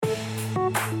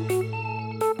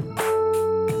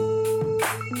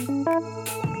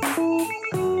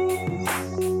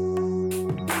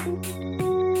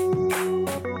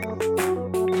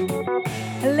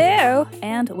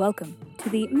and welcome to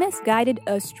the Misguided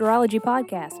Astrology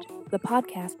Podcast, the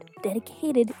podcast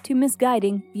dedicated to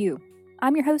misguiding you.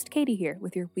 I'm your host, Katie, here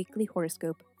with your weekly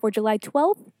horoscope for July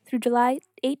 12th through July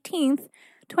 18th,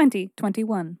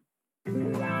 2021.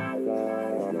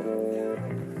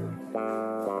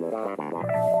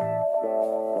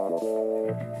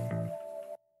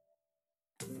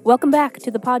 Welcome back to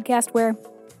the podcast where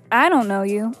I don't know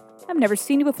you. I've never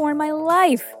seen you before in my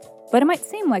life. But it might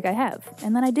seem like I have,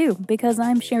 and then I do, because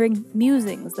I'm sharing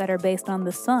musings that are based on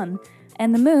the sun,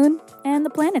 and the moon, and the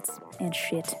planets, and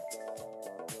shit.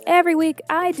 Every week,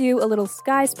 I do a little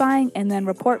sky spying and then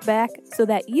report back so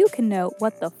that you can know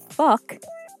what the fuck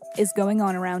is going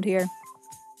on around here.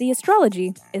 The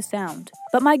astrology is sound,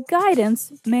 but my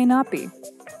guidance may not be.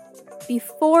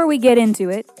 Before we get into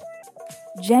it,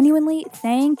 genuinely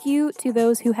thank you to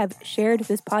those who have shared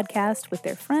this podcast with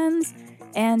their friends,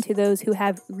 and to those who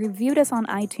have reviewed us on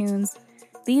iTunes.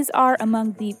 These are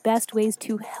among the best ways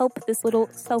to help this little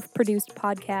self-produced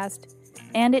podcast,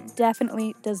 and it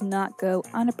definitely does not go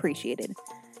unappreciated.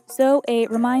 So a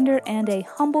reminder and a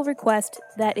humble request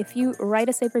that if you write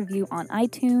us a review on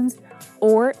iTunes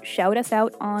or shout us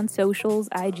out on socials,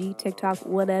 IG, TikTok,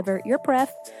 whatever your pref,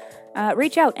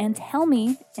 reach out and tell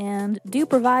me, and do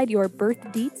provide your birth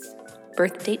dates,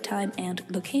 birth date, time, and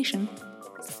location,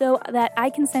 so that I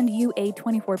can send you a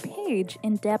 24-page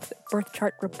in-depth birth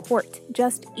chart report.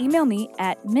 Just email me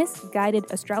at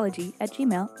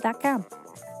misguidedastrology@gmail.com.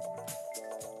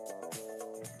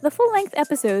 The full-length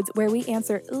episodes where we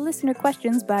answer listener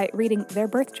questions by reading their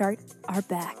birth chart are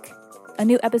back. A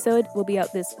new episode will be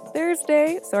out this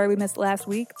Thursday. Sorry we missed last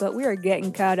week, but we are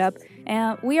getting caught up.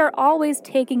 And we are always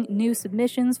taking new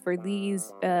submissions for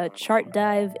these chart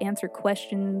dive answer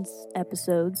questions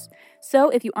episodes. So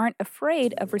if you aren't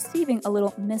afraid of receiving a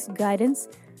little misguidance,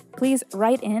 please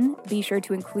write in. Be sure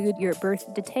to include your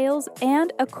birth details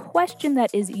and a question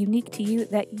that is unique to you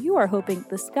that you are hoping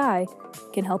the sky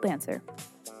can help answer.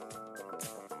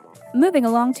 Moving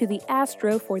along to the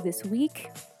astro for this week.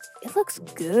 It looks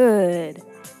good.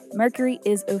 Mercury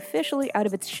is officially out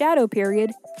of its shadow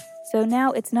period, so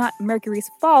now it's not Mercury's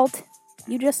fault.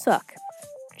 You just suck.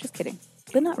 Just kidding,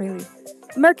 but not really.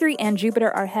 Mercury and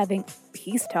Jupiter are having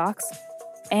peace talks,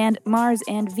 and Mars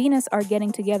and Venus are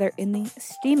getting together in the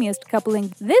steamiest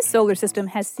coupling this solar system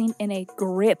has seen in a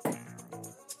grip.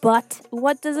 But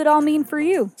what does it all mean for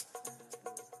you?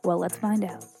 Well, let's find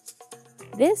out.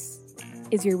 This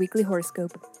is your weekly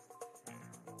horoscope.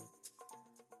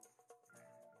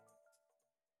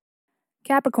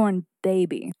 Capricorn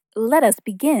baby. Let us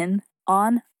begin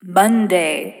on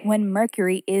Monday, when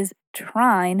Mercury is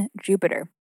trine Jupiter.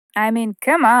 I mean,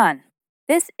 come on.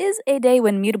 This is a day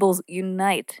when mutables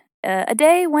unite. A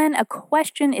day when a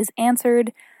question is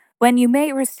answered, when you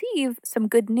may receive some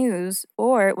good news,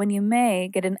 or when you may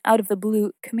get an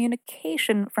out-of-the-blue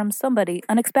communication from somebody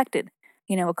unexpected.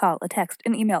 You know, a call, a text,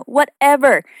 an email,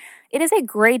 whatever. It is a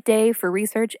great day for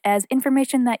research, as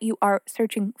information that you are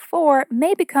searching for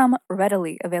may become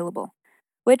readily available,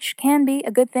 which can be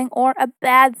a good thing or a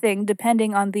bad thing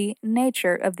depending on the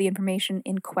nature of the information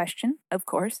in question, of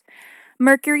course.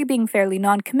 Mercury, being fairly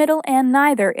non-committal and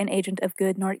neither an agent of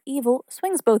good nor evil,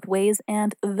 swings both ways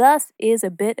and thus is a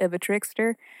bit of a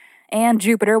trickster. And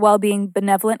Jupiter, while being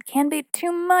benevolent, can be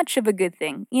too much of a good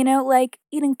thing. You know, like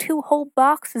eating 2 whole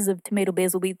boxes of tomato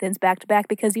basil wheat thins back to back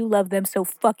because you love them so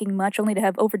fucking much, only to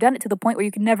have overdone it to the point where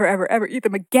you can never, ever, ever eat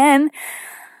them again.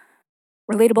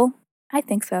 Relatable? I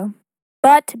think so.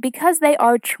 But because they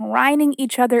are trining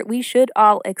each other, we should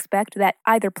all expect that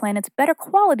either planet's better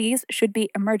qualities should be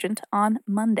emergent on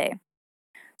Monday.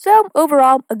 So,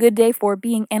 overall, a good day for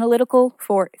being analytical,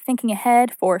 for thinking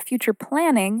ahead, for future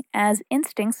planning, as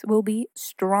instincts will be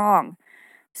strong.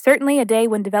 Certainly a day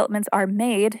when developments are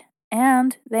made,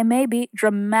 and they may be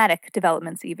dramatic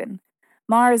developments even.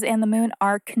 Mars and the Moon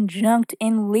are conjunct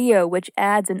in Leo, which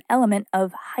adds an element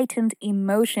of heightened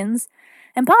emotions,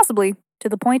 and possibly to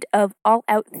the point of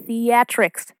all-out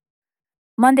theatrics.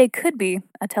 Monday could be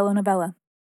a telenovela.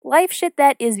 Life shit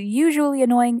that is usually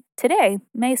annoying today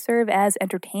may serve as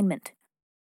entertainment.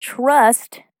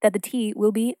 Trust that the tea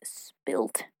will be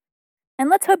spilt. And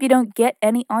let's hope you don't get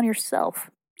any on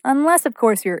yourself. Unless, of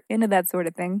course, you're into that sort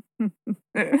of thing.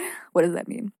 What does that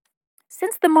mean?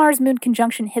 Since the Mars-Moon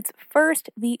conjunction hits first,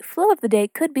 the flow of the day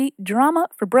could be drama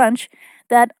for brunch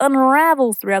that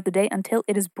unravels throughout the day until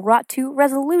it is brought to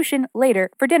resolution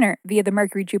later for dinner via the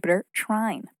Mercury-Jupiter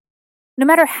trine. No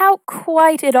matter how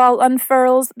quite it all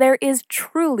unfurls, there is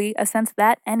truly a sense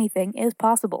that anything is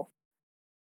possible.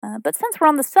 But since we're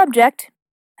on the subject,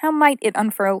 how might it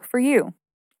unfurl for you?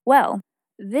 Well,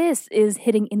 this is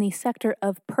hitting in the sector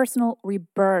of personal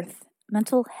rebirth.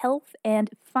 mental health,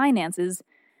 and finances,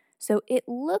 so it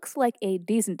looks like a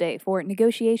decent day for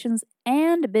negotiations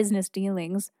and business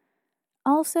dealings.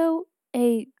 Also,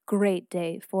 a great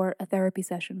day for a therapy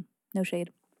session. No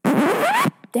shade.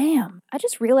 Damn, I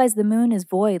just realized the moon is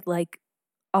void like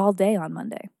all day on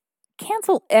Monday.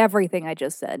 Cancel everything I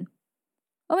just said.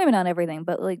 Well, maybe not everything,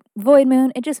 but like void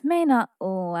moon, it just may not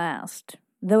last,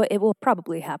 though it will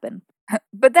probably happen.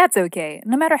 But that's okay.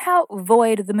 No matter how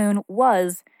void the moon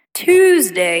was,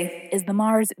 Tuesday is the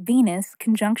Mars-Venus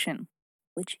conjunction,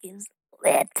 which is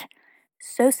lit.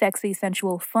 So sexy,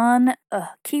 sensual, fun.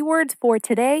 Keywords for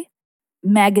today: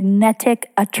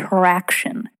 magnetic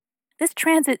attraction. This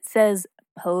transit says,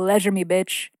 pleasure me,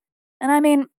 bitch. And I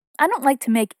mean, I don't like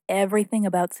to make everything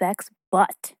about sex,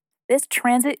 but this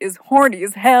transit is horny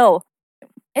as hell.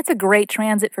 It's a great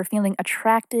transit for feeling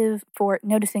attractive, for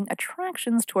noticing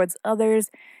attractions towards others.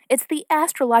 It's the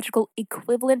astrological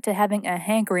equivalent to having a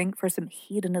hankering for some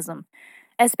hedonism.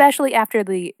 Especially after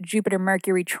the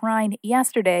Jupiter-Mercury trine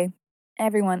yesterday,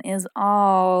 everyone is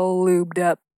all lubed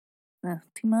up.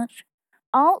 Too much?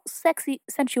 All sexy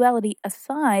sensuality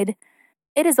aside,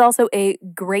 it is also a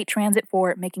great transit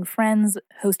for making friends,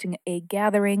 hosting a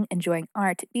gathering, enjoying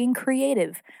art, being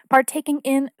creative, partaking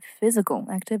in physical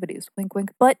activities, wink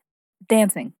wink, but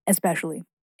dancing especially.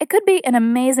 It could be an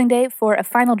amazing day for a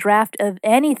final draft of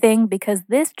anything because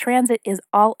this transit is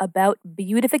all about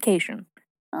beautification.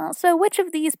 So which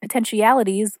of these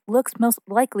potentialities looks most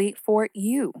likely for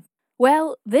you?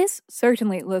 Well, this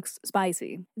certainly looks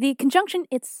spicy. The conjunction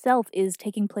itself is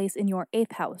taking place in your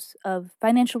 8th house of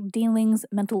financial dealings,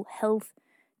 mental health,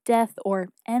 death or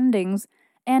endings,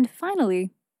 and finally,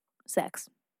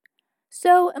 sex.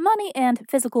 So, money and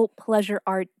physical pleasure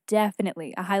are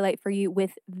definitely a highlight for you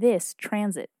with this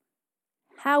transit.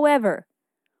 However,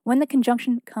 when the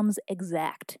conjunction comes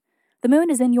exact, the moon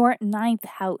is in your 9th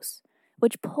house,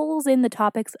 which pulls in the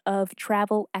topics of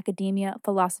travel, academia,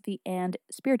 philosophy, and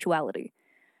spirituality.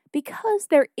 Because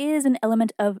there is an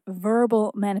element of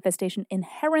verbal manifestation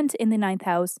inherent in the 9th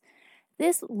house,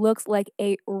 this looks like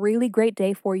a really great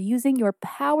day for using your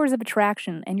powers of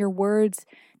attraction and your words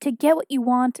to get what you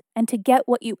want and to get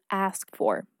what you ask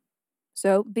for.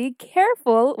 So be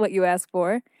careful what you ask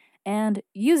for and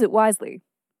use it wisely.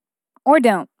 Or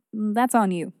don't. That's on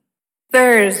you.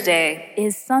 Thursday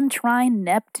is Sun trine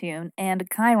Neptune and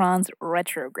Chiron's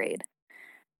retrograde.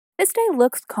 This day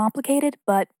looks complicated,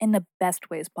 but in the best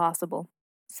ways possible.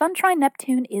 Sun trine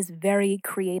Neptune is very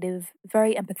creative,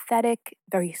 very empathetic,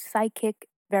 very psychic,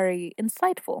 very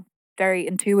insightful, very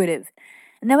intuitive,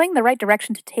 knowing the right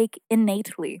direction to take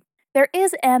innately. There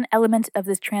is an element of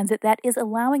this transit that is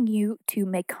allowing you to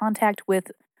make contact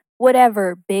with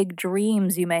whatever big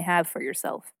dreams you may have for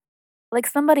yourself. Like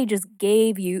somebody just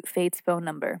gave you fate's phone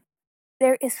number.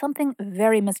 There is something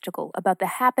very mystical about the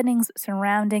happenings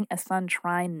surrounding a Sun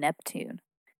trine Neptune.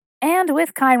 And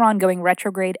with Chiron going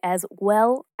retrograde as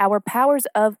well, our powers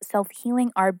of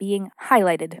self-healing are being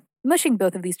highlighted. Mushing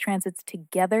both of these transits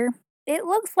together, it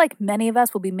looks like many of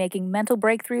us will be making mental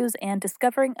breakthroughs and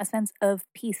discovering a sense of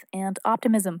peace and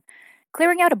optimism,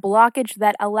 clearing out a blockage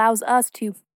that allows us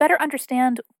to better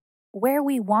understand where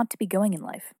we want to be going in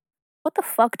life. What the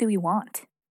fuck do we want?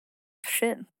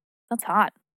 Shit, that's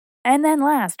hot. And then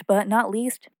last but not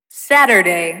least,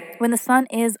 Saturday, when the sun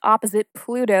is opposite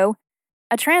Pluto,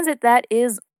 a transit that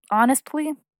is,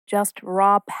 honestly, just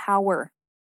raw power.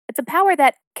 It's a power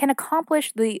that can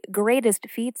accomplish the greatest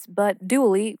feats, but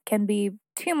dually can be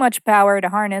too much power to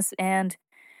harness, and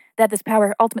that this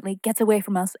power ultimately gets away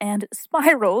from us and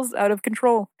spirals out of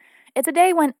control. It's a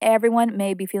day when everyone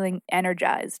may be feeling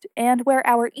energized, and where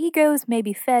our egos may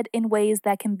be fed in ways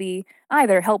that can be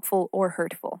either helpful or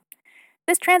hurtful.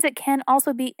 This transit can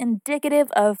also be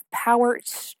indicative of power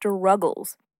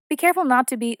struggles. Be careful not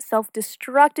to be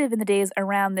self-destructive in the days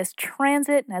around this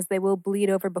transit, as they will bleed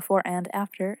over before and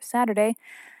after Saturday.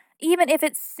 Even if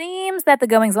it seems that the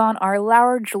goings-on are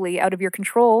largely out of your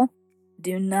control,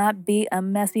 do not be a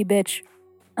messy bitch.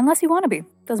 Unless you want to be.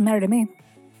 Doesn't matter to me.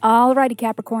 Alrighty,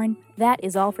 Capricorn, that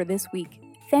is all for this week.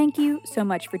 Thank you so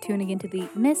much for tuning into the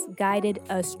Misguided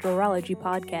Astrology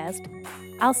Podcast.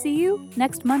 I'll see you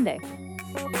next Monday.